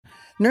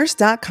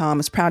Nurse.com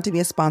is proud to be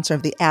a sponsor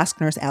of the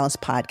Ask Nurse Alice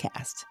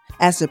podcast.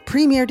 As the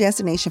premier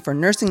destination for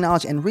nursing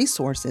knowledge and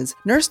resources,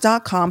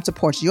 Nurse.com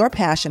supports your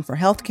passion for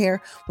healthcare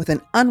with an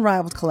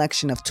unrivaled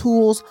collection of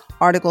tools,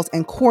 articles,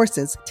 and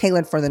courses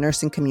tailored for the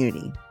nursing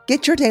community.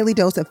 Get your daily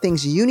dose of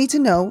things you need to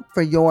know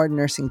for your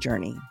nursing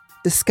journey.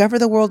 Discover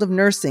the world of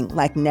nursing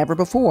like never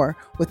before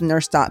with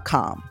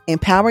Nurse.com.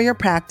 Empower your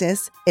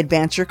practice,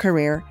 advance your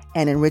career,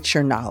 and enrich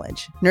your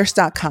knowledge.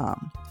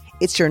 Nurse.com.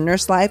 It's your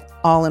nurse life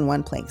all in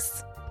one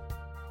place.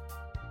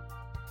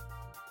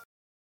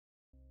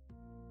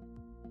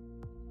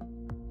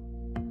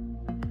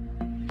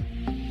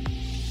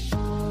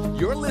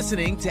 You're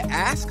listening to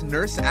Ask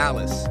Nurse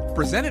Alice,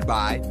 presented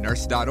by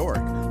Nurse.org,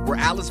 where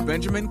Alice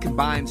Benjamin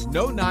combines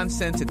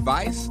no-nonsense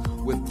advice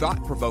with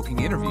thought-provoking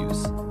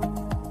interviews.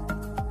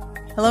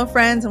 Hello,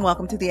 friends, and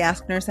welcome to the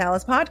Ask Nurse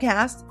Alice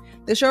podcast,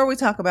 the show where we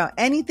talk about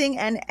anything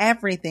and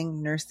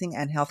everything nursing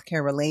and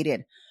healthcare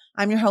related.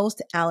 I'm your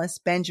host, Alice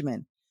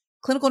Benjamin,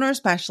 clinical nurse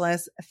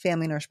specialist,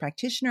 family nurse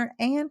practitioner,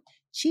 and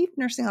chief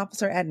nursing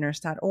officer at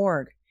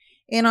Nurse.org.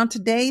 And on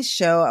today's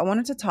show, I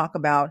wanted to talk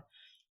about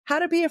how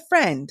to be a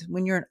friend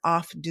when you're an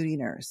off-duty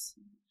nurse.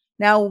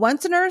 Now,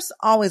 once a nurse,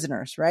 always a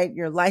nurse, right?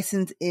 Your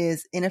license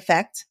is in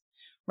effect,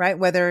 right?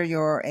 Whether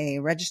you're a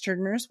registered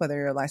nurse, whether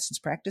you're a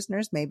licensed practice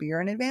nurse, maybe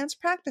you're an advanced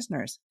practice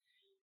nurse.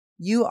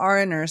 You are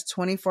a nurse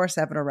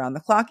 24/7 around the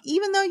clock,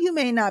 even though you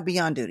may not be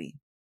on duty,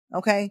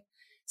 okay?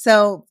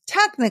 So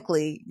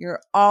technically, you're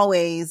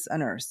always a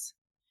nurse.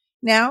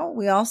 Now,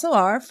 we also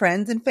are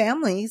friends and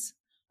families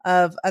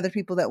of other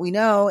people that we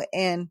know,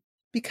 and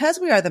because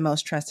we are the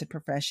most trusted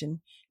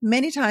profession,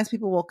 many times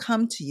people will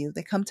come to you,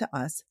 they come to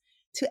us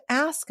to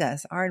ask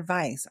us our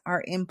advice,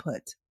 our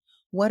input.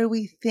 What do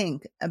we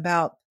think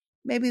about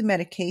maybe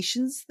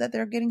medications that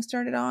they're getting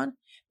started on?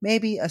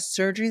 Maybe a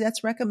surgery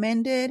that's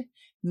recommended.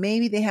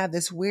 Maybe they have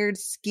this weird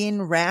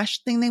skin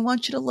rash thing they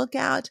want you to look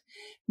at.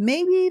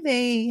 Maybe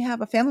they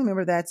have a family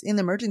member that's in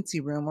the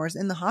emergency room or is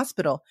in the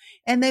hospital,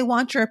 and they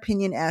want your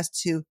opinion as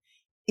to,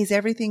 is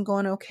everything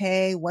going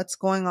okay? What's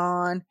going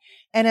on?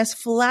 And as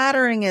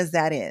flattering as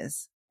that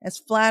is,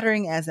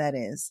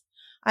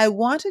 I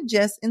want to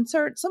just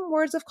insert some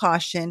words of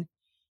caution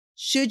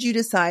should you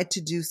decide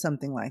to do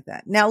something like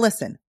that. Now,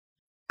 listen,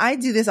 I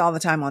do this all the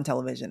time on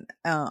television.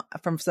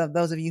 From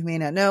those of you who may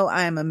not know,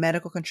 I am a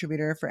medical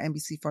contributor for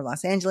NBC for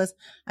Los Angeles.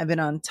 I've been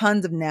on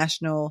tons of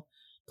national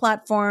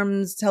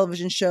platforms,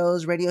 television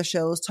shows, radio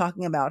shows,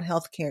 talking about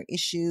healthcare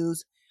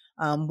issues,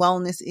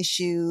 wellness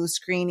issues,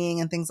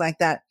 screening, and things like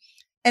that.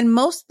 And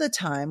most of the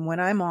time when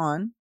I'm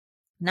on,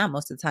 not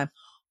most of the time,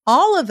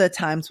 all of the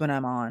times when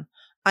I'm on,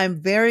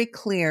 I'm very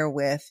clear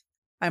with,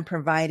 I'm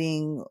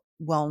providing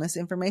wellness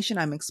information,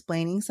 I'm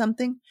explaining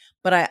something,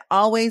 but I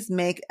always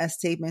make a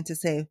statement to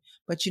say,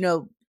 but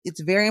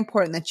it's very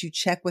important that you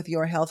check with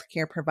your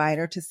healthcare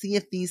provider to see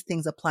if these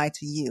things apply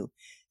to you,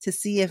 to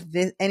see if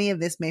any of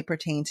this may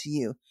pertain to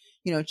you.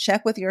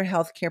 Check with your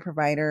healthcare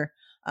provider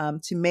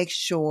to make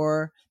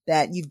sure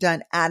that you've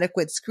done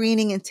adequate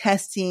screening and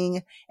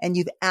testing and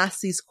you've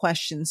asked these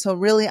questions. So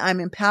really, I'm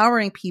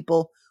empowering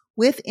people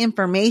with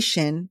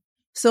information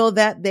so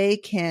that they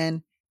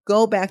can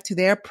go back to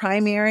their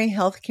primary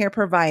healthcare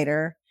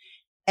provider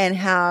and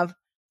have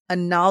a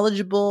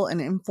knowledgeable and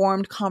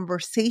informed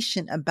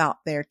conversation about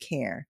their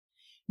care.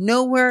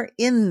 Nowhere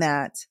in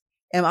that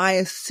am I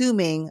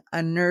assuming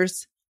a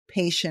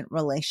nurse-patient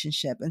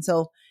relationship. And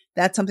so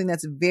that's something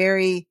that's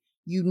very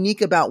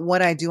unique about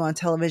what I do on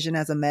television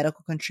as a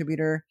medical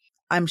contributor.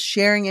 I'm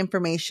sharing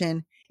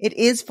information. It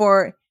is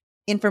for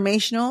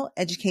informational,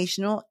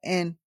 educational,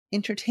 and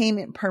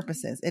entertainment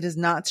purposes. It is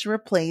not to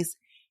replace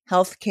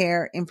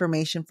healthcare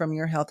information from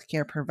your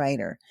healthcare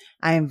provider.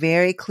 I am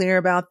very clear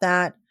about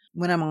that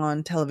when I'm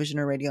on television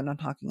or radio and I'm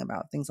talking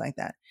about things like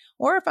that.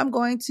 Or if I'm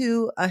going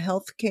to a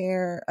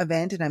healthcare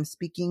event and I'm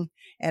speaking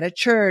at a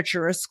church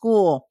or a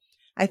school,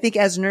 I think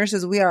as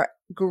nurses, we are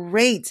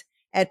great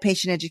at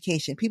patient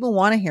education. People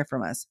want to hear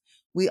from us.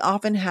 We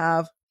often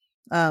have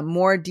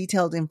more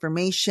detailed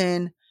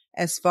information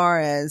as far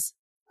as,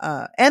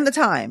 and the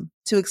time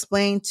to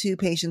explain to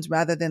patients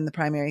rather than the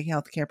primary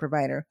healthcare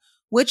provider,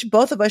 which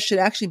both of us should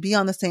actually be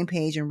on the same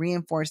page and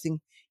reinforcing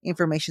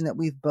information that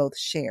we've both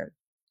shared.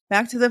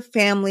 Back to the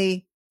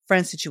family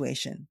friend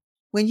situation.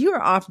 When you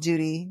are off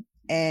duty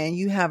and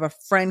you have a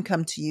friend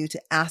come to you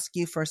to ask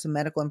you for some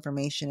medical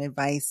information,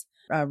 advice,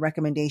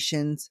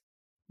 recommendations,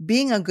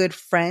 being a good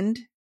friend,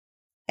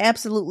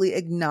 absolutely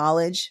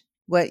acknowledge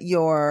what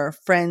your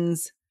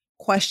friend's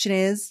question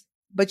is,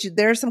 but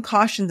there are some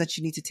cautions that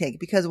you need to take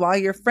because while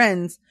you're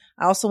friends,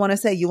 I also want to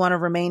say you want to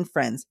remain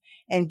friends.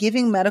 And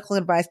giving medical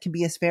advice can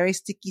be a very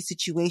sticky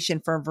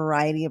situation for a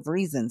variety of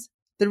reasons.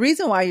 The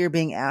reason why you're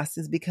being asked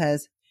is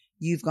because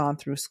you've gone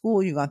through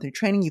school, you've gone through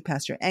training, you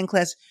passed your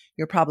NCLEX,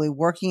 you're probably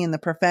working in the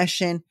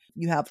profession,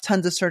 you have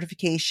tons of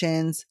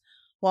certifications.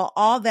 While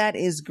all that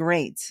is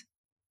great,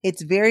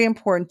 it's very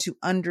important to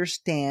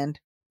understand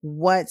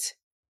what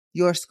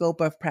your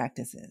scope of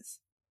practice is.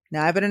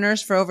 Now, I've been a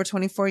nurse for over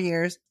 24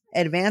 years,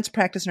 advanced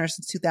practice nurse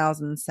since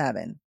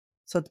 2007.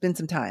 So it's been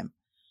some time.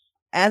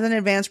 as an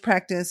advanced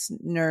practice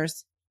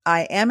nurse,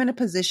 I am in a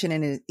position,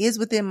 and it is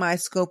within my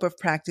scope of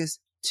practice,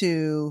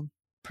 to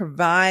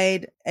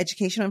provide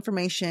educational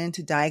information,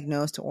 to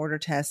diagnose, to order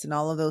tests, and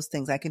all of those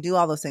things. I can do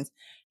all those things.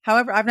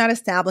 However, I've not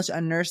established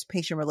a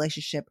nurse-patient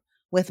relationship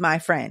with my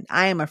friend.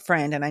 I am a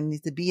friend and I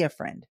need to be a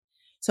friend.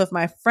 So if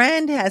my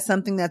friend has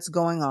something that's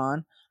going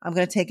on, I'm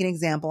going to take an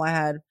example. I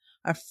had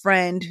a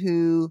friend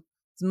whose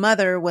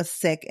mother was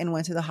sick and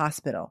went to the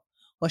hospital.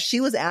 Well,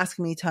 she was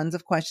asking me tons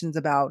of questions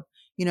about,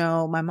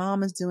 my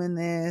mom is doing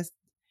this.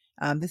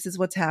 This is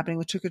what's happening.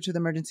 We took her to the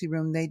emergency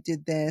room. They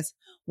did this.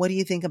 What do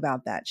you think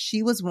about that?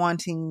 She was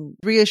wanting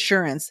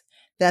reassurance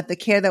that the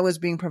care that was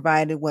being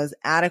provided was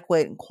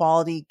adequate and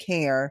quality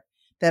care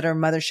that her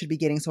mother should be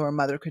getting so her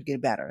mother could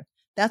get better.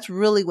 That's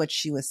really what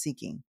she was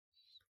seeking.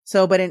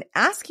 So, but in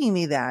asking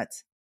me that,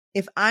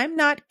 if I'm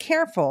not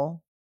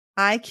careful,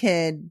 I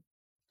could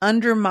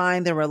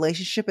undermine the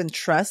relationship and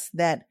trust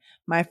that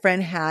my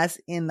friend has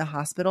in the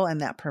hospital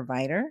and that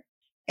provider.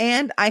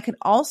 And I could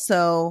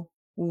also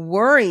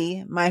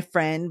worry my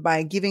friend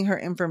by giving her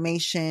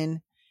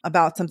information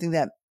about something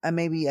that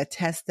maybe a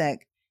test that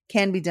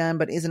can be done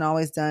but isn't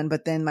always done.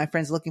 But then my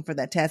friend's looking for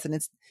that test and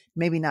it's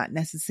maybe not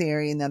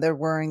necessary. And now they're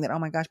worrying that, oh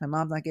my gosh, my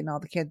mom's not getting all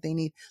the care that they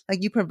need.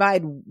 Like you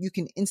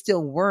can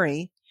instill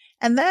worry.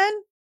 And then,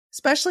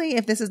 especially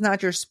if this is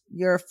not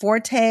your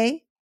forte,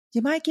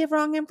 you might give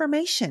wrong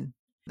information.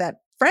 That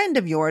friend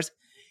of yours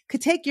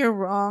could take your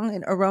wrong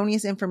and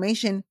erroneous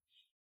information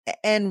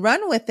and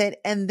run with it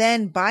and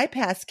then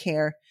bypass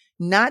care,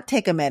 not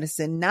take a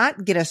medicine,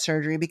 not get a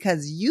surgery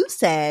because you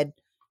said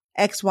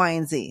X, Y,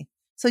 and Z.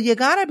 So you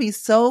got to be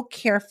so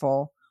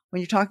careful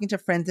when you're talking to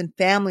friends and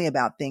family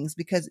about things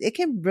because it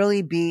can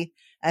really be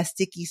a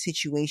sticky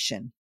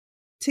situation.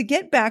 To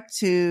get back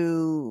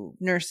to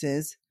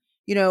nurses,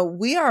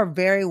 we are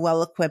very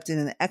well equipped and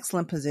in an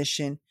excellent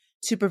position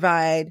to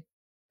provide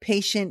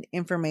patient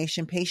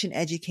information, patient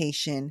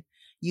education,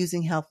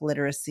 using health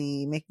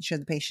literacy, making sure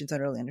the patients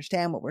really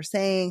understand what we're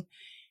saying.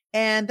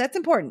 And that's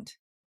important.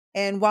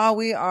 And while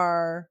we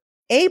are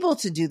able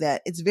to do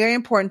that, it's very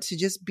important to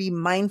just be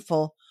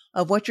mindful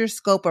of what your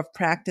scope of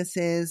practice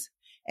is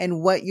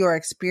and what your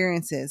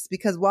experience is.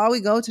 Because while we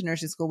go to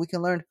nursing school, we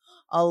can learn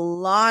a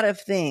lot of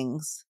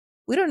things.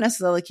 We don't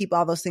necessarily keep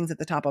all those things at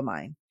the top of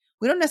mind.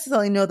 We don't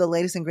necessarily know the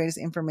latest and greatest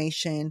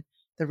information,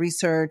 the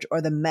research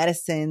or the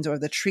medicines or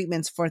the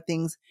treatments for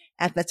things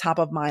at the top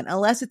of mind,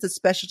 unless it's a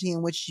specialty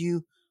in which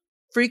you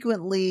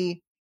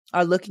frequently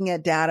are looking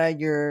at data,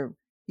 you're,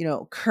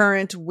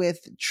 current with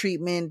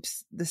treatment,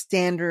 the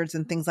standards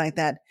and things like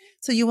that.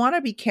 So you want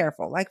to be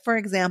careful. Like, for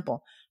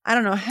example, I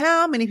don't know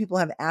how many people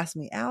have asked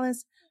me,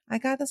 Alice, I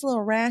got this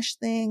little rash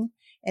thing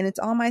and it's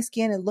on my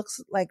skin. It looks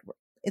like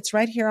it's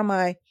right here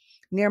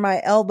near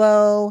my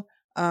elbow.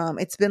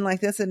 It's been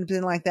like this and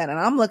been like that. And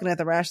I'm looking at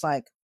the rash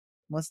like,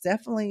 well, it's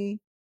definitely,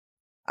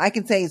 I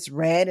can say it's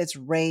red, it's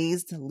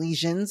raised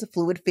lesions,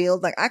 fluid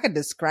filled. Like I could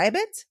describe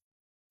it.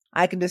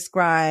 I can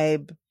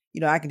describe,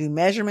 I can do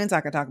measurements.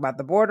 I can talk about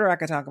the border. I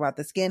can talk about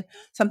the skin.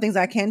 Some things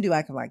I can do.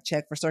 I can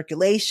check for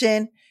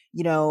circulation,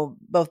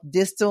 both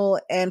distal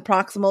and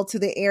proximal to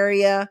the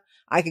area.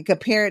 I can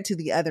compare it to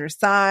the other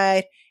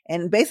side.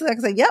 And basically I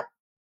can say, yep,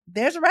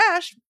 there's a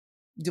rash.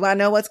 Do I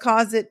know what's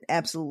caused it?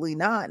 Absolutely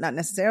not. Not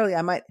necessarily.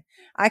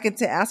 I could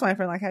ask my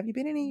friend, have you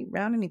been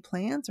around any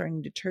plants or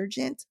any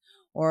detergent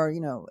or,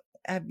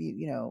 have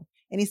you,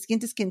 any skin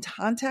to skin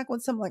contact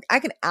with something? I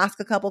can ask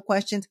a couple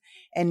questions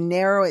and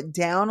narrow it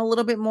down a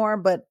little bit more,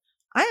 but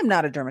I am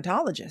not a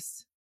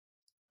dermatologist.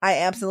 I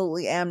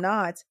absolutely am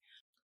not.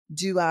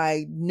 Do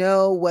I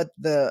know what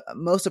the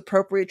most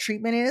appropriate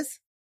treatment is?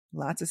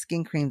 Lots of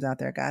skin creams out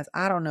there, guys.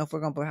 I don't know if we're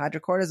going to put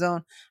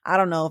hydrocortisone. I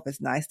don't know if it's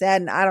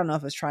nystatin. I don't know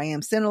if it's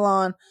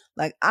triamcinolone.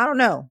 I don't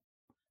know.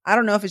 I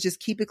don't know if it's just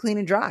keep it clean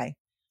and dry.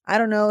 I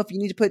don't know if you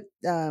need to put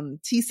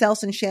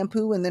T-Celsin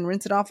shampoo and then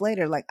rinse it off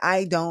later.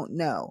 I don't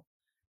know.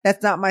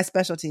 That's not my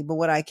specialty. But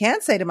what I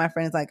can say to my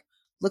friends,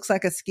 looks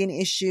like a skin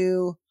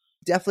issue.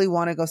 Definitely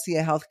want to go see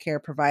a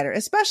healthcare provider,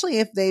 especially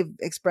if they've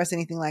expressed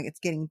anything like it's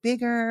getting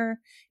bigger,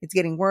 it's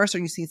getting worse, or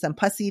you see some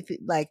pussy,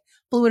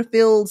 fluid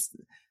filled,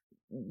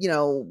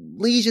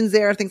 lesions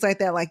there, things like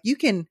that. You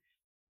can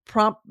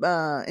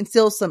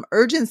instill some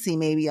urgency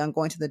maybe on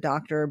going to the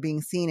doctor or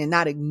being seen and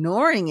not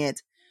ignoring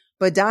it,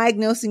 but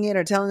diagnosing it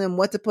or telling them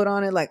what to put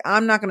on it.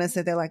 I'm not going to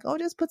sit there oh,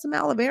 just put some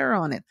aloe vera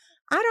on it.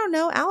 I don't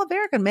know. Aloe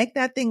vera can make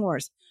that thing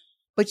worse.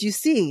 But you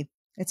see,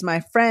 it's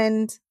my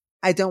friend.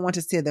 I don't want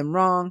to steer them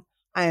wrong.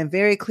 I am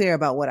very clear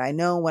about what I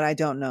know, what I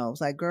don't know.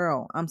 It's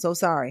girl, I'm so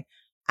sorry.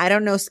 I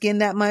don't know skin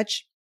that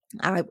much.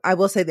 I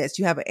will say this.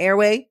 You have an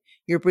airway,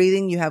 you're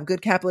breathing, you have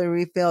good capillary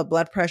refill,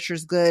 blood pressure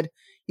is good,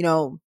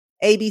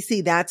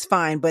 ABC, that's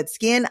fine. But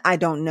skin, I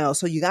don't know.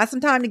 So you got some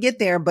time to get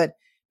there. But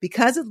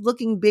because it's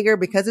looking bigger,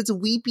 because it's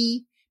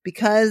weepy,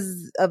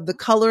 because of the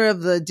color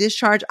of the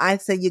discharge, I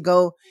say you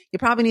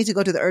probably need to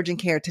go to the urgent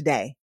care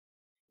today,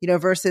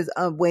 versus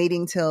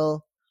waiting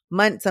till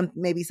months,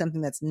 maybe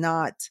something that's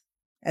not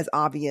as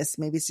obvious.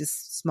 Maybe it's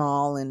just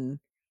small and,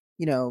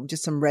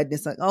 just some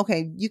redness.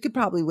 Okay, you could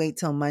probably wait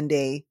till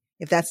Monday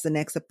if that's the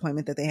next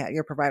appointment that they have,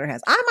 your provider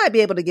has. I might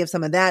be able to give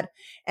some of that.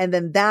 And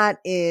then that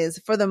is,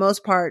 for the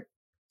most part,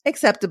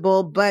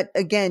 acceptable. But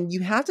again,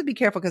 you have to be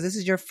careful because this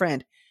is your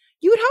friend.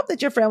 You would hope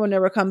that your friend would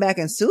never come back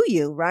and sue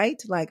you,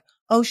 right? Like,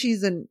 oh,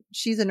 she's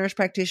a nurse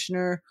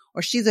practitioner,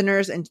 or she's a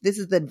nurse and this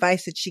is the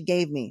advice that she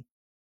gave me.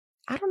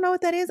 I don't know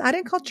what that is. I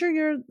didn't culture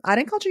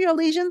your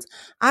lesions.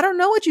 I don't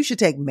know what you should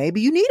take.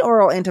 Maybe you need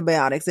oral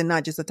antibiotics and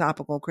not just a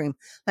topical cream.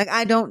 Like,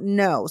 I don't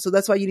know. So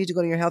that's why you need to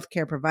go to your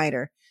healthcare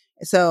provider.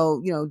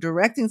 So,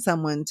 directing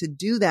someone to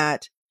do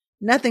that,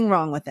 nothing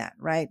wrong with that,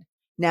 right?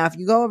 Now, if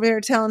you go over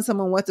there telling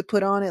someone what to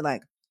put on it,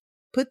 like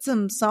put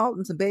some salt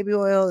and some baby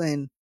oil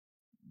and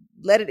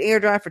let it air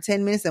dry for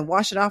 10 minutes and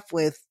wash it off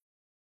with,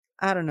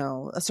 I don't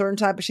know, a certain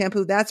type of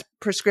shampoo, that's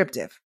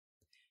prescriptive.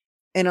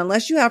 And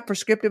unless you have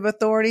prescriptive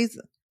authorities,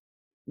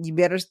 you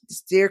better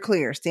steer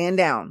clear, stand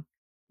down,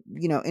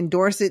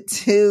 endorse it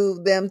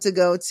to them to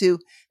go to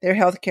their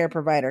healthcare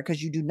provider,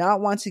 because you do not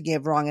want to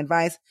give wrong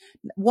advice.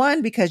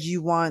 One, because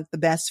you want the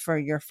best for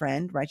your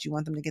friend, right? You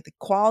want them to get the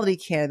quality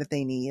care that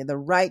they need, the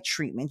right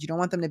treatment. You don't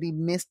want them to be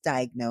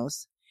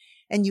misdiagnosed.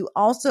 And you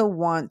also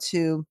want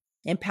to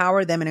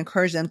empower them and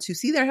encourage them to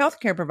see their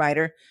healthcare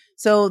provider,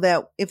 so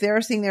that if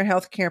they're seeing their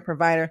healthcare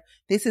provider,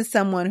 this is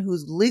someone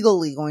who's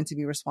legally going to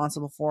be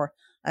responsible for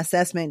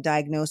assessment,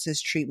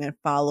 diagnosis, treatment,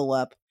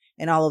 follow-up,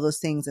 and all of those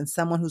things. And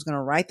someone who's going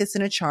to write this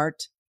in a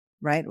chart,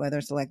 right? Whether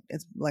it's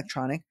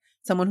electronic,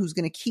 someone who's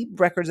going to keep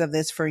records of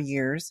this for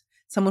years,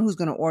 someone who's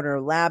going to order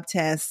lab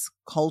tests,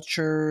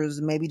 cultures,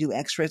 maybe do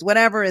x-rays,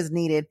 whatever is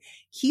needed.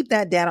 Keep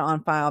that data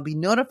on file, be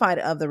notified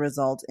of the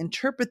results,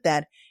 interpret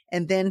that,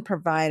 and then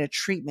provide a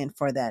treatment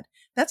for that.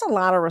 That's a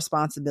lot of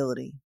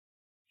responsibility.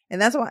 And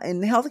that's why,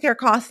 and healthcare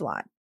costs a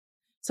lot.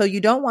 So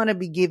you don't want to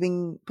be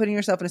putting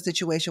yourself in a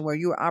situation where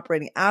you are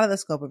operating out of the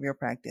scope of your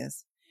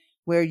practice,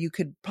 where you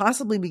could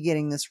possibly be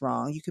getting this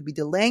wrong. You could be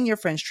delaying your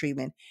friend's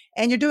treatment,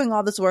 and you're doing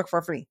all this work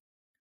for free.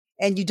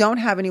 And you don't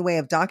have any way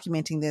of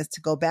documenting this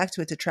to go back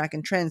to it to track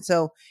and trend.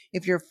 So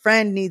if your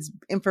friend needs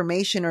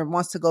information or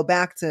wants to go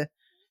back to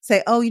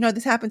say, oh,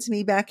 this happened to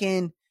me back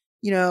in,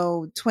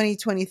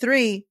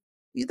 2023,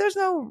 there's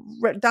no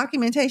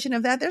documentation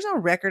of that. There's no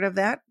record of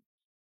that.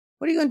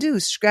 What are you going to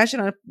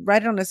do?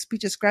 Write it on a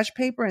piece of scratch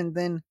paper and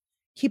then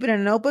keep it in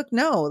a notebook?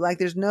 No,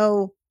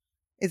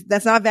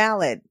 that's not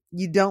valid.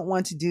 You don't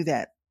want to do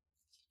that.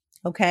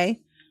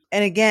 Okay.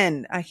 And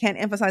again, I can't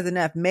emphasize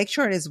enough, make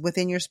sure it is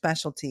within your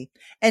specialty,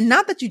 and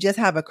not that you just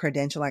have a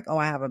credential, like, oh,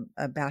 I have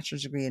a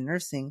bachelor's degree in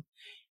nursing,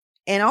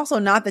 and also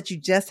not that you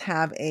just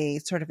have a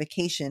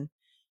certification.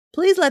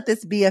 Please let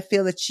this be a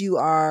field that you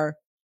are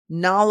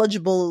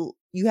knowledgeable.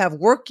 You have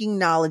working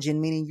knowledge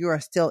in, meaning you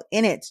are still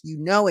in it. You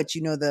know it.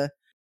 You know the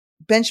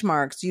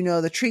benchmarks,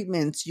 the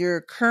treatments,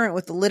 you're current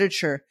with the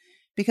literature,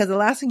 because the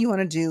last thing you want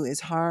to do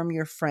is harm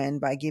your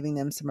friend by giving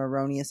them some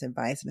erroneous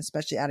advice, and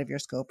especially out of your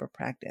scope of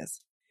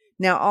practice.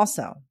 Now,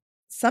 also,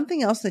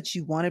 something else that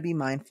you want to be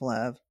mindful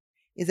of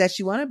is that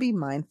you want to be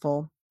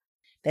mindful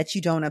that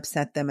you don't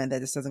upset them and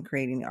that this doesn't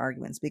create any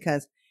arguments,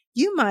 because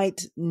you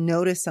might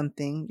notice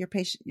something.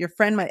 Your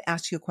friend might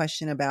ask you a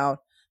question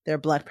about their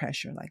blood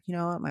pressure. Like,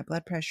 my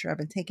blood pressure, I've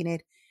been taking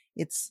it.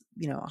 It's,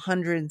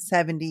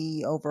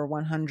 170 over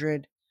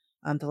 100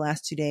 the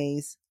last 2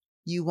 days.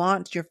 You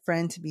want your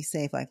friend to be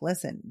safe. Like,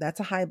 listen, that's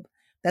a high,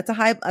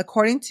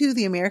 according to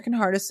the American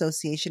Heart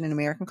Association and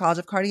American College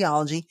of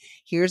Cardiology,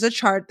 here's a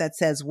chart that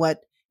says what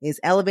is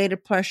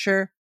elevated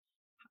pressure,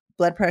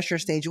 blood pressure,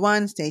 stage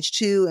 1, stage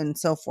 2, and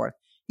so forth.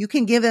 You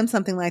can give them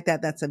something like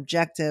that that's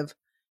objective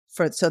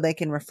so they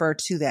can refer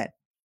to that.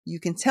 You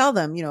can tell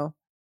them,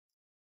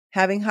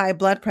 having high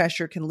blood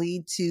pressure can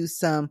lead to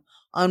some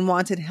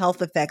unwanted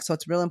health effects. So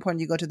it's real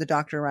important you go to the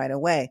doctor right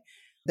away.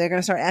 They're going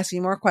to start asking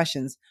you more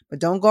questions, but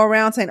don't go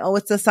around saying, oh,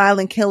 it's the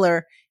silent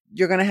killer.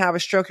 You're going to have a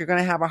stroke. You're going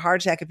to have a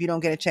heart attack if you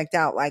don't get it checked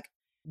out. Like,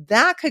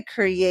 that could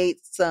create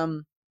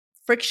some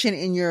friction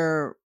in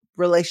your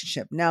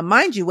relationship. Now,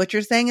 mind you, what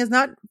you're saying is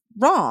not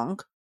wrong,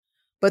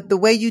 but the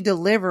way you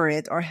deliver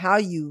it, or how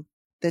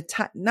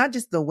not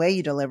just the way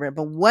you deliver it,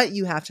 but what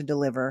you have to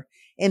deliver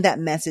in that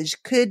message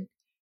could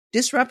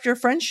disrupt your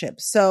friendship.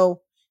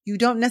 So you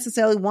don't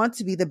necessarily want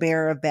to be the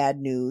bearer of bad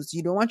news.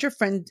 You don't want your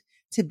friend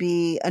to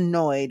be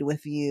annoyed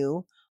with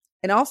you.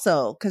 And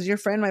also, because your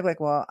friend might be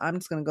like, well, I'm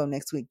just going to go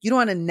next week. You don't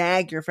want to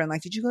nag your friend.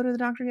 Like, did you go to the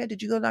doctor yet?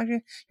 Did you go to the doctor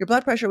yet? Your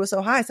blood pressure was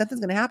so high.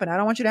 Something's going to happen. I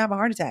don't want you to have a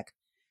heart attack.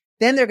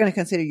 Then they're going to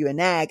consider you a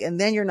nag, and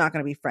then you're not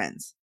going to be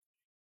friends.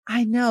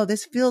 I know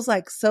this feels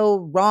like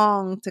so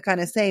wrong to kind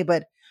of say,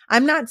 but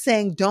I'm not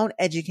saying don't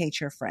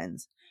educate your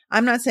friends.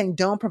 I'm not saying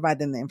don't provide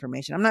them the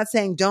information. I'm not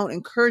saying don't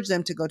encourage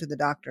them to go to the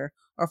doctor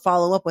or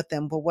follow up with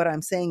them. But what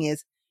I'm saying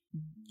is,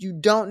 you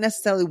don't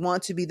necessarily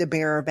want to be the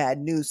bearer of bad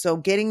news. So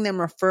getting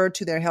them referred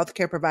to their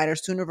healthcare provider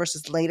sooner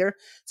versus later,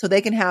 so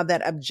they can have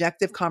that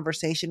objective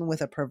conversation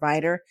with a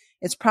provider,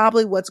 is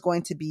probably what's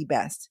going to be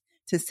best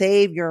to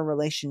save your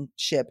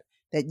relationship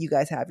that you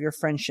guys have, your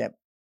friendship.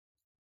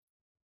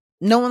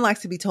 No one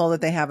likes to be told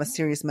that they have a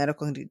serious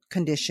medical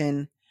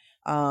condition.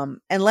 And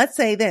let's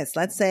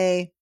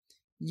say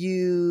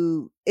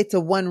it's a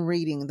one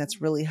reading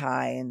that's really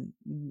high, and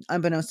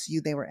unbeknownst to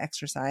you, they were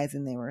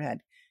exercising, they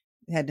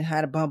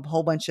had a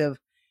whole bunch of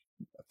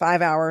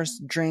 5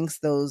 hours drinks,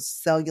 those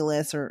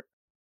Cellulus, or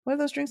what are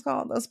those drinks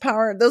called?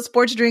 Those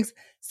sports drinks,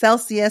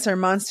 Celsius or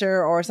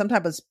Monster or some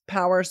type of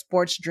power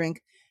sports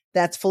drink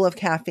that's full of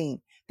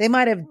caffeine. They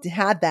might have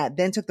had that,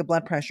 then took the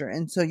blood pressure.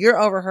 And so you're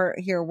over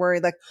here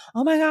worried like,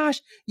 oh my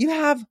gosh, you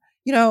have,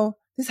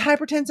 this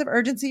hypertensive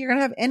urgency. You're going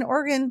to have end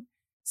organ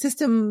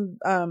system,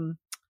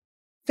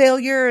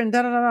 failure and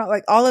da da da,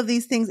 like all of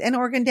these things, end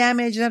organ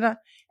damage, da da.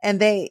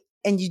 And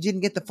you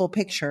didn't get the full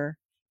picture.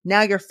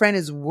 Now your friend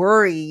is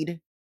worried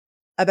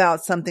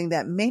about something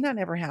that may not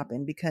ever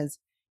happen because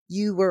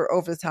you were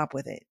over the top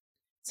with it.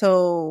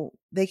 So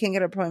they can't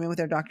get an appointment with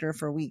their doctor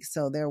for weeks.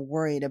 So they're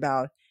worried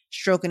about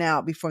stroking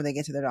out before they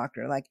get to their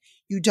doctor. Like,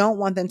 you don't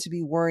want them to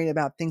be worried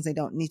about things they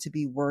don't need to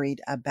be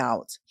worried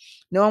about.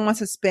 No one wants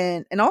to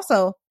spend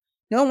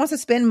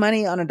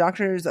money on a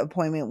doctor's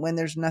appointment when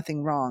there's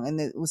nothing wrong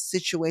and it was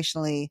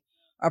situationally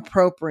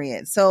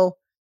appropriate. So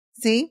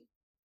see,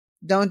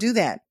 don't do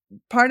that.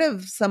 Part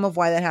of some of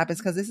why that happens,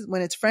 because this is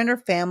when it's friend or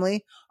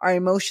family, our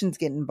emotions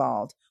get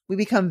involved. We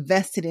become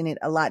vested in it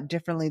a lot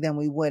differently than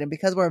we would. And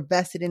because we're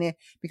vested in it,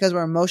 because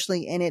we're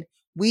emotionally in it,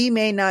 we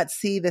may not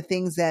see the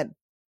things that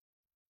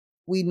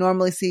we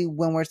normally see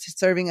when we're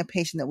serving a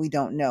patient that we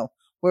don't know.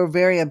 We're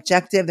very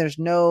objective. There's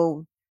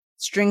no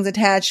strings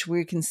attached.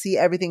 We can see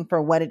everything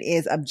for what it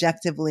is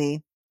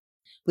objectively.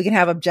 We can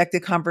have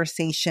objective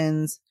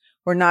conversations.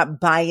 We're not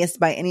biased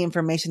by any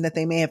information that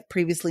they may have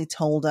previously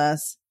told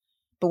us.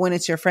 But when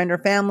it's your friend or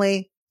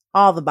family,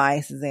 all the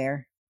bias is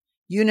there.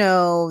 You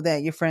know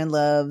that your friend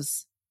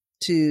loves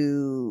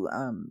to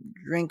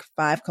drink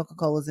 5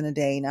 Coca-Colas in a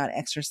day, not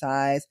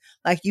exercise.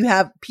 Like, you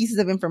have pieces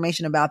of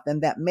information about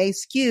them that may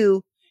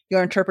skew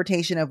your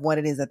interpretation of what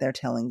it is that they're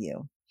telling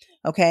you.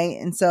 Okay.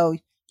 And so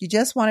you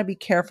just want to be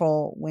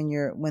careful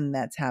when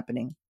that's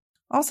happening.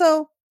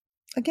 Also,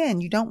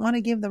 again, you don't want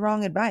to give the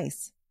wrong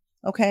advice.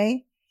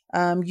 Okay.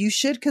 You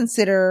should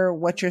consider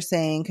what you're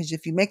saying, because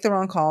if you make the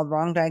wrong call, the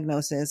wrong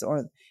diagnosis,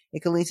 or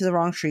it could lead to the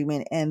wrong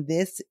treatment. And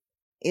this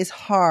is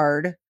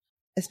hard,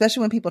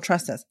 especially when people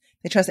trust us.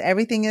 They trust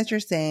everything that you're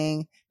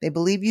saying. They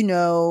believe you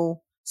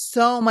know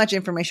so much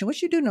information,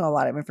 which you do know a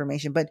lot of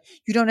information, but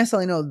you don't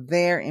necessarily know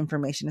their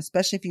information,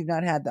 especially if you've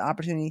not had the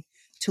opportunity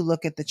to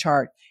look at the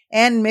chart.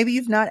 And maybe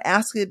you've not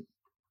asked it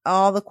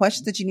all the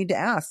questions that you need to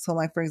ask. So,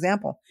 like, for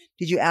example,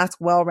 did you ask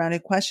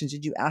well-rounded questions?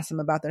 Did you ask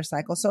them about their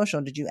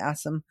psychosocial? Did you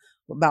ask them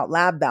about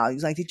lab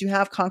values? Like, did you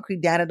have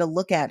concrete data to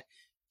look at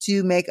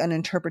to make an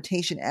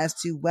interpretation as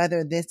to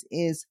whether this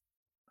is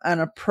an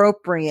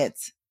appropriate,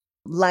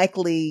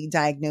 likely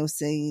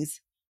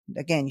diagnosis?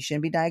 Again, you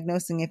shouldn't be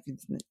diagnosing if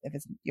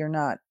you're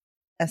not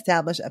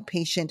established a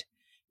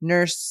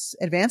patient-nurse,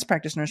 advanced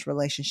practice nurse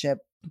relationship.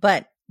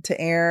 But to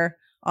err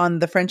on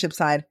the friendship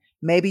side,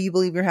 maybe you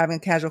believe you're having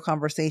a casual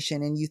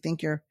conversation and you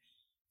think your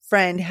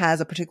friend has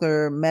a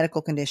particular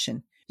medical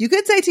condition. You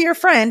could say to your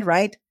friend,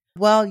 right,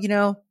 well,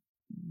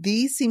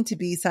 these seem to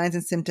be signs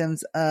and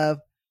symptoms of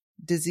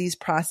disease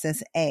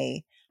process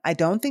A. I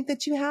don't think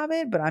that you have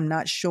it, but I'm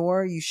not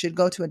sure. You should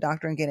go to a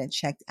doctor and get it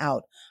checked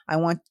out. I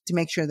want to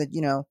make sure that,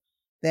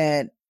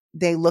 that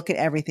they look at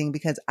everything,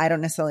 because I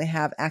don't necessarily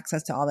have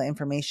access to all the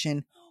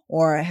information,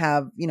 or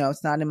have,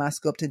 it's not in my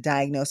scope to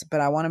diagnose, but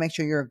I want to make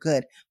sure you're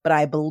good. But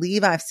I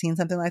believe I've seen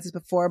something like this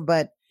before,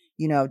 but,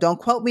 don't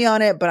quote me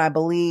on it, but I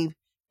believe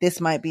this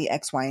might be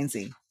X, Y, and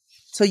Z.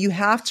 So you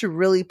have to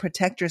really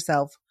protect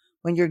yourself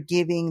when you're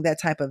giving that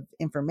type of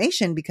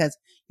information, because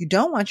you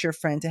don't want your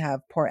friend to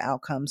have poor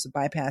outcomes,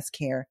 bypass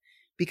care,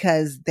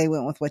 because they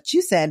went with what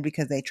you said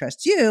because they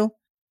trust you.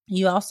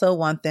 You also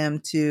want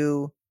them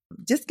to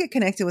just get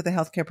connected with a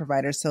healthcare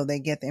provider so they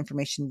get the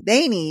information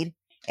they need,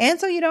 and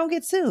so you don't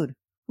get sued.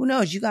 Who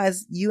knows?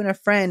 You and a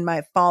friend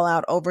might fall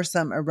out over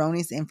some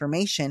erroneous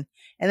information,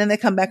 and then they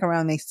come back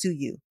around and they sue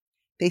you.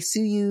 They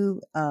sue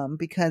you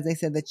because they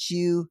said that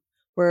you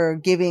were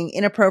giving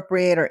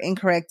inappropriate or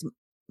incorrect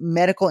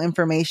medical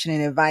information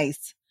and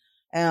advice.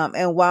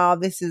 And while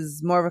this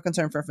is more of a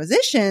concern for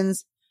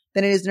physicians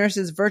than it is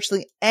nurses,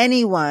 virtually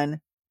anyone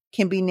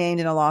can be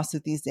named in a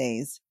lawsuit these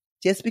days.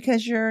 Just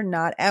because you're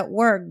not at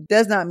work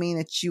does not mean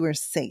that you are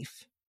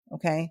safe.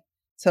 Okay.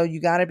 So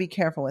you got to be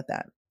careful with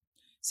that.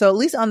 So at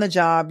least on the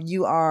job,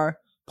 you are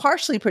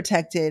partially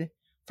protected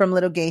from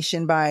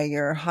litigation by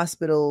your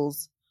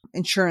hospital's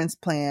insurance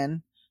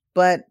plan.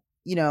 But,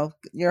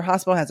 your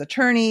hospital has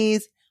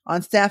attorneys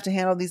on staff to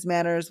handle these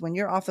matters. When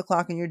you're off the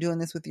clock and you're doing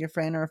this with your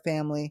friend or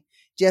family,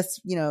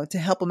 just, to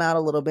help them out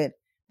a little bit,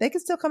 they can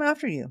still come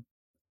after you.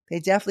 They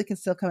definitely can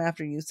still come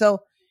after you.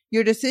 So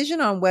your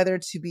decision on whether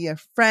to be a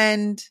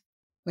friend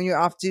when you're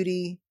off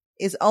duty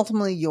is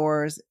ultimately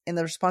yours, and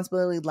the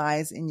responsibility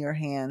lies in your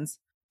hands.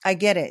 I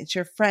get it. It's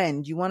your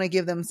friend. You want to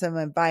give them some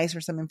advice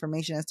or some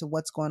information as to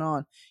what's going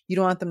on. You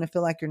don't want them to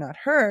feel like you're not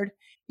heard.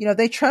 If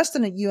they trust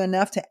in you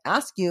enough to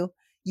ask you,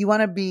 you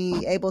want to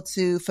be able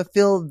to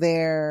fulfill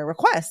their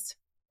request,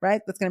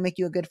 right? That's going to make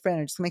you a good friend,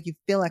 or just make you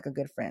feel like a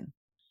good friend.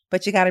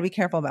 But you got to be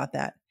careful about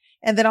that.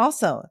 And then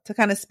also to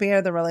kind of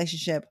spare the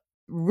relationship,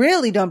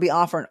 really don't be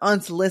offering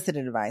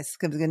unsolicited advice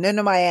because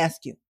nobody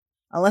asked you.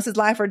 Unless it's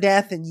life or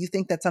death and you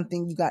think that's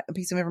something you got a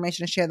piece of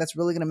information to share that's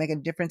really going to make a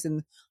difference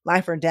in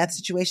life or death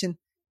situation,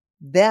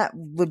 that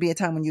would be a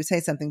time when you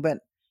say something. But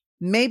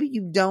maybe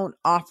you don't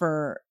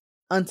offer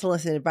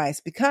unsolicited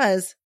advice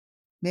because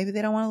maybe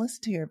they don't want to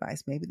listen to your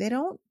advice. Maybe they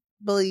don't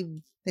believe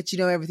that you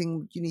know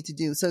everything you need to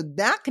do. So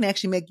that can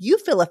actually make you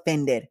feel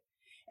offended.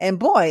 And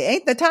boy,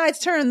 ain't the tides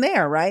turned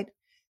there, right?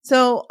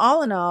 So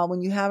all in all,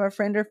 when you have a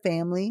friend or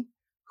family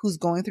who's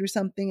going through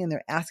something and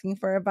they're asking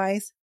for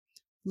advice,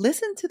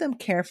 listen to them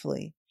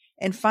carefully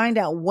and find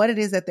out what it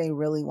is that they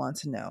really want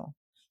to know.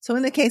 So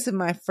in the case of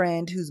my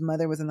friend whose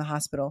mother was in the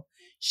hospital,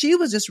 she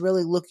was just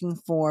really looking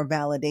for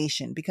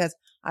validation because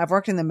I've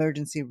worked in the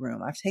emergency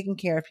room. I've taken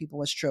care of people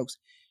with strokes.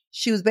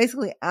 She was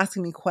basically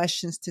asking me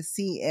questions to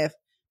see if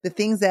the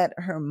things that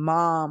her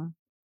mom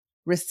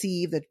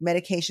received, the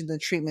medications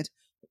and treatment,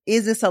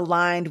 is this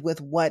aligned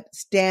with what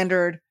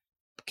standard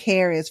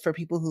care is for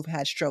people who've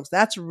had strokes?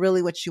 That's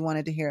really what she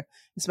wanted to hear,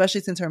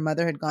 especially since her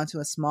mother had gone to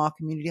a small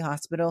community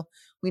hospital.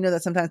 We know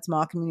that sometimes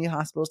small community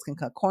hospitals can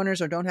cut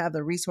corners or don't have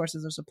the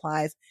resources or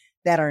supplies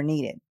that are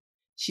needed.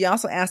 She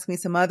also asked me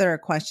some other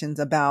questions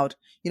about,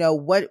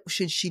 what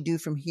should she do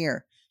from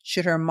here?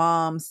 Should her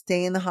mom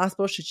stay in the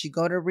hospital? Should she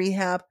go to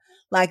rehab?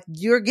 Like,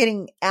 you're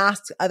getting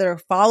asked other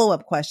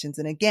follow-up questions.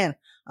 And again,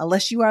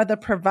 unless you are the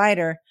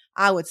provider,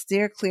 I would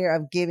steer clear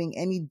of giving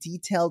any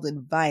detailed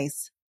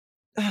advice.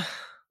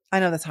 I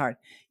know that's hard.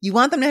 You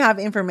want them to have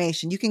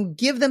information. You can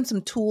give them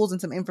some tools and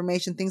some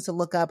information, things to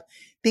look up,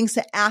 things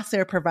to ask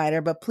their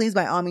provider, but please,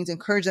 by all means,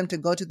 encourage them to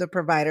go to the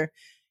provider,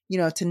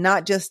 to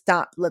not just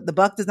stop. The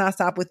buck does not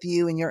stop with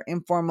you and your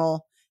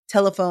informal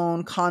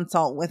telephone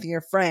consult with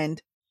your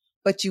friend,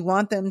 but you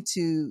want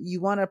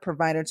a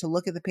provider to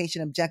look at the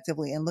patient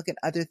objectively and look at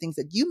other things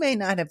that you may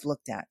not have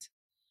looked at.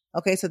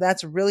 Okay. So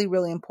that's really,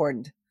 really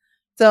important.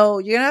 So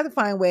you're going to have to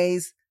find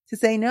ways to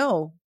say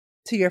no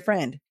to your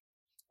friend.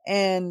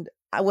 And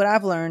what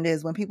I've learned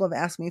is when people have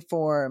asked me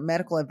for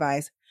medical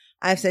advice,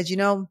 I've said,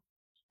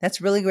 that's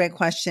a really great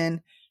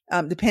question.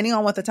 Depending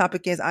on what the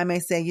topic is, I may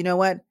say, you know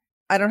what?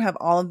 I don't have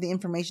all of the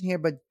information here,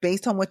 but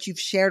based on what you've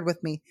shared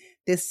with me,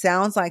 this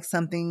sounds like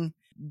something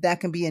that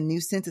can be a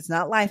nuisance. It's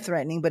not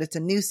life-threatening, but it's a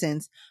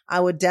nuisance. I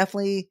would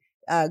definitely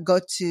go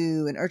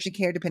to an urgent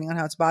care, depending on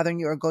how it's bothering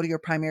you, or go to your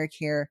primary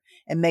care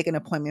and make an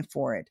appointment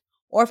for it.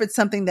 Or if it's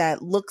something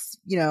that looks,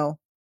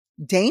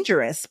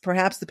 dangerous,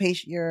 perhaps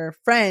your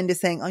friend is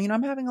saying,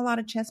 I'm having a lot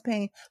of chest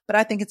pain, but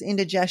I think it's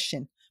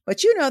indigestion.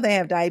 But they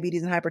have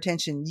diabetes and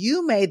hypertension.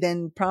 You may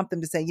then prompt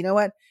them to say, you know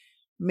what?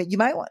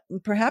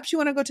 Perhaps you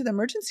want to go to the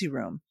emergency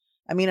room.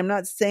 I mean, I'm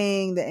not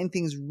saying that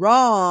anything's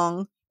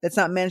wrong that's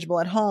not manageable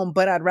at home,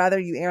 but I'd rather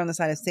you err on the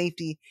side of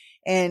safety.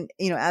 And,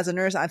 as a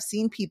nurse, I've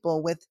seen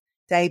people with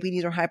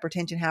diabetes or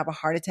hypertension have a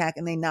heart attack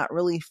and they not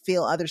really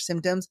feel other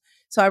symptoms.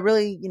 So I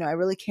really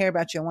care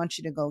about you. I want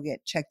you to go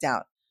get checked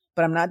out,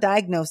 but I'm not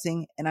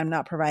diagnosing and I'm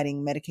not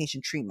providing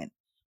medication treatment.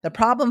 The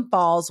problem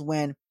falls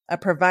when a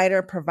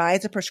provider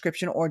provides a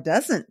prescription or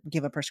doesn't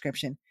give a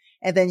prescription.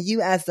 And then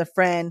you, as the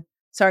friend,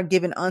 start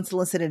giving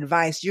unsolicited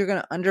advice. You're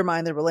going to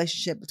undermine the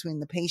relationship between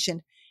the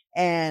patient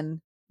and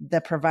the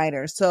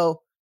provider.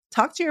 So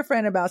talk to your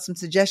friend about some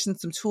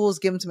suggestions, some tools,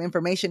 give them some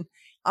information.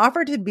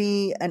 Offer to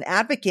be an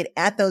advocate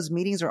at those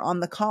meetings or on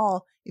the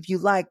call if you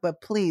like,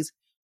 but please,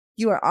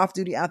 you are off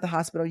duty at the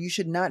hospital. You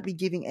should not be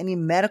giving any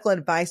medical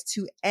advice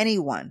to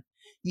anyone.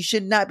 You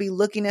should not be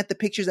looking at the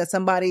pictures that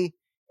somebody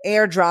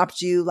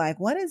airdropped you. Like,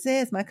 what is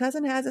this? My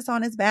cousin has this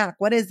on his back.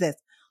 What is this?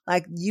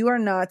 Like, you are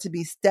not to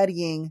be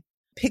studying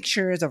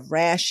pictures of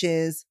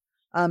rashes,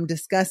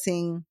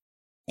 discussing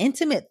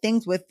intimate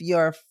things with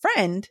your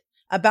friend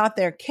about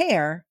their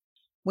care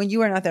when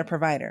you are not their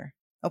provider.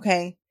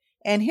 Okay.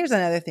 And here's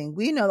another thing.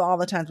 We know all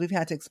the times we've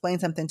had to explain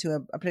something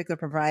to a particular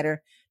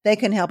provider. They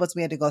couldn't help us.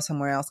 We had to go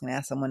somewhere else and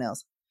ask someone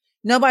else.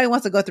 Nobody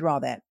wants to go through all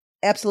that.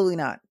 Absolutely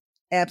not.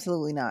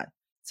 Absolutely not.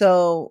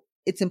 So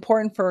it's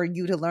important for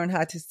you to learn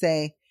how to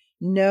say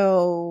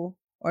no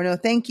or no,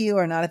 thank you,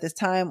 or not at this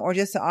time, or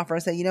just to offer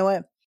and say, you know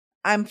what?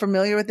 I'm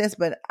familiar with this,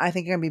 but I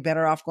think you're going to be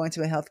better off going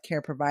to a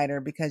healthcare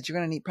provider because you're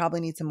going to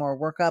probably need some more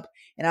workup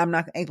and I'm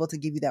not able to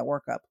give you that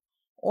workup.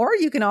 Or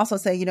you can also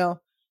say,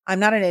 I'm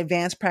not an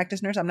advanced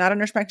practice nurse. I'm not a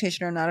nurse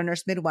practitioner. I'm not a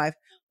nurse midwife,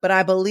 but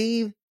I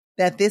believe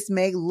that this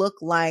may look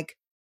like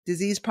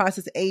disease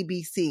process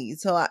ABC.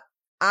 So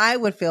I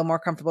would feel more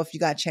comfortable if you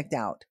got checked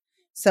out.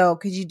 So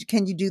can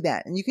you do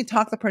that? And you can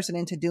talk the person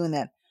into doing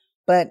that,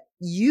 but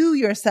you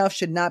yourself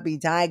should not be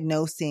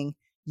diagnosing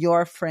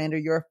your friend or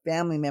your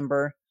family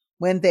member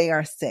when they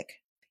are sick.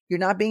 You're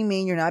not being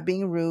mean. You're not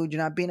being rude.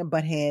 You're not being a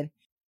butthead.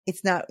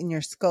 It's not in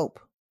your scope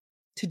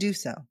to do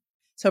so.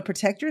 So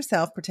protect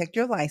yourself, protect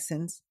your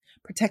license,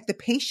 protect the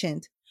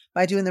patient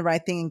by doing the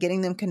right thing and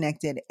getting them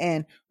connected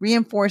and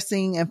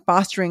reinforcing and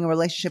fostering a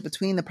relationship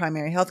between the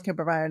primary healthcare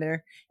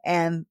provider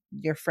and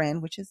your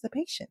friend, which is the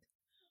patient.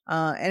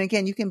 And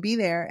again, you can be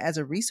there as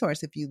a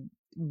resource if you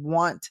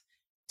want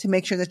to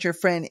make sure that your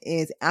friend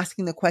is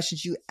asking the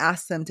questions you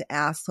ask them to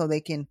ask so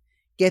they can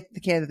get the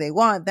care that they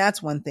want,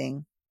 that's one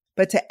thing.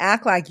 But to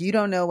act like you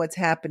don't know what's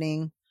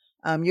happening,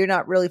 you're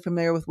not really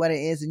familiar with what it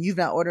is, and you've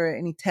not ordered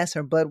any tests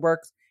or blood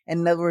works,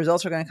 and the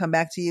results are going to come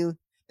back to you,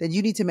 then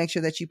you need to make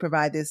sure that you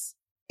provide this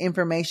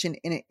information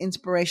in an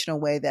inspirational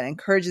way that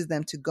encourages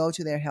them to go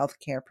to their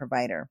healthcare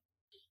provider.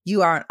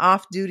 You are an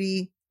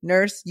off-duty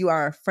nurse. You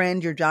are a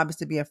friend. Your job is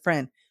to be a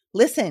friend.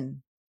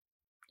 Listen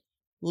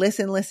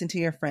to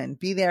your friend.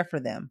 Be there for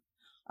them.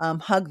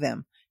 Hug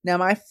them. Now,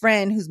 my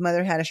friend whose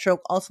mother had a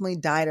stroke ultimately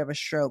died of a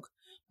stroke,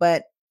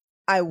 but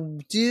I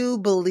do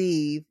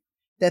believe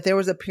that there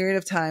was a period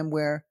of time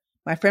where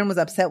my friend was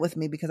upset with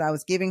me because I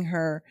was giving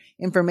her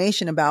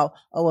information about,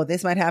 oh, well,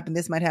 this might happen,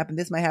 this might happen,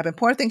 this might happen.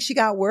 Poor thing, she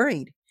got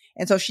worried.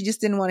 And so she just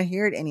didn't want to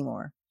hear it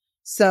anymore.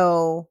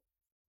 So,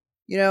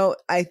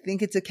 I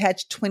think it's a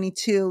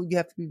catch-22. You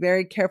have to be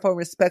very careful,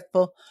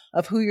 respectful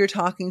of who you're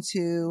talking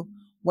to,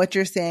 what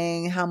you're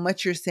saying, how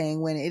much you're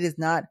saying when it is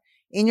not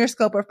in your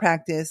scope of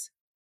practice.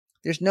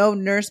 There's no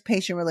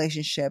nurse-patient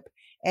relationship.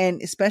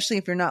 And especially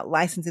if you're not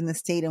licensed in the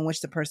state in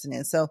which the person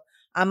is. So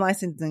I'm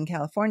licensed in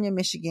California,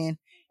 Michigan,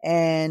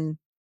 and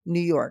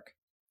New York.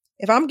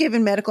 If I'm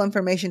giving medical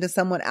information to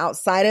someone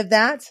outside of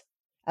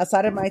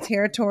my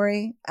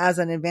territory as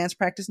an advanced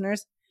practice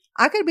nurse,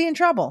 I could be in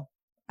trouble.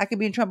 I could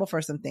be in trouble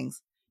for some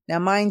things. Now,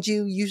 mind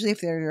you, usually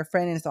if they're your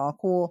friend and it's all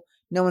cool,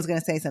 no one's going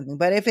to say something.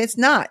 But if it's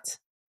not,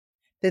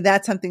 then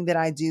that's something that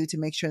I do to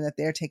make sure that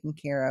they're taken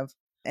care of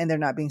and they're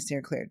not being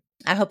steer cleared.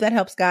 I hope that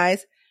helps,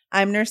 guys.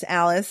 I'm Nurse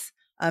Alice.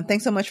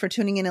 Thanks so much for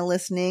tuning in and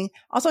listening.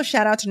 Also,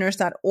 shout out to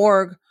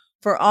nurse.org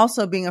for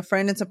also being a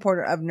friend and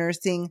supporter of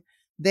nursing.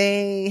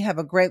 They have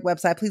a great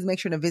website. Please make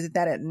sure to visit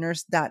that at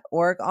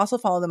nurse.org. Also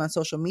follow them on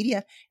social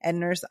media at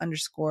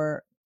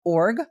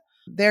nurse_org.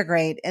 They're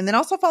great. And then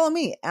also follow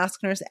me,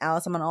 Ask Nurse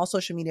Alice. I'm on all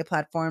social media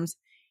platforms.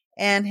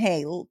 And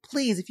hey,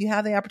 please, if you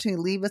have the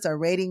opportunity, leave us a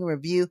rating,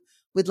 review.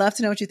 We'd love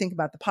to know what you think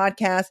about the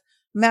podcast.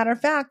 Matter of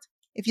fact,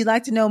 if you'd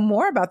like to know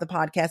more about the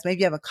podcast,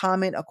 maybe you have a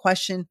comment, a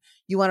question,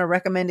 you want to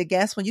recommend a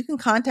guest, well, you can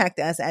contact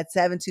us at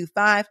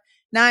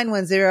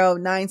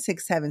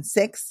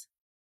 725-910-9676.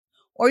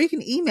 Or you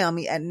can email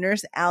me at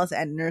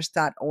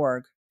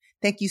nursealice@nurse.org.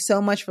 Thank you so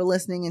much for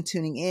listening and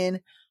tuning in.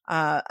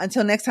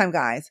 Until next time,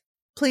 guys,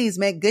 please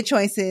make good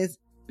choices,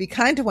 be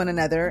kind to one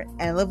another,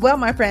 and live well,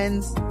 my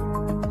friends.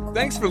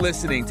 Thanks for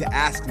listening to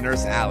Ask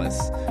Nurse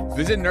Alice.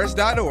 Visit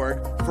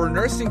nurse.org for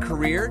nursing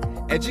career,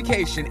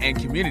 education, and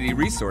community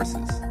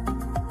resources.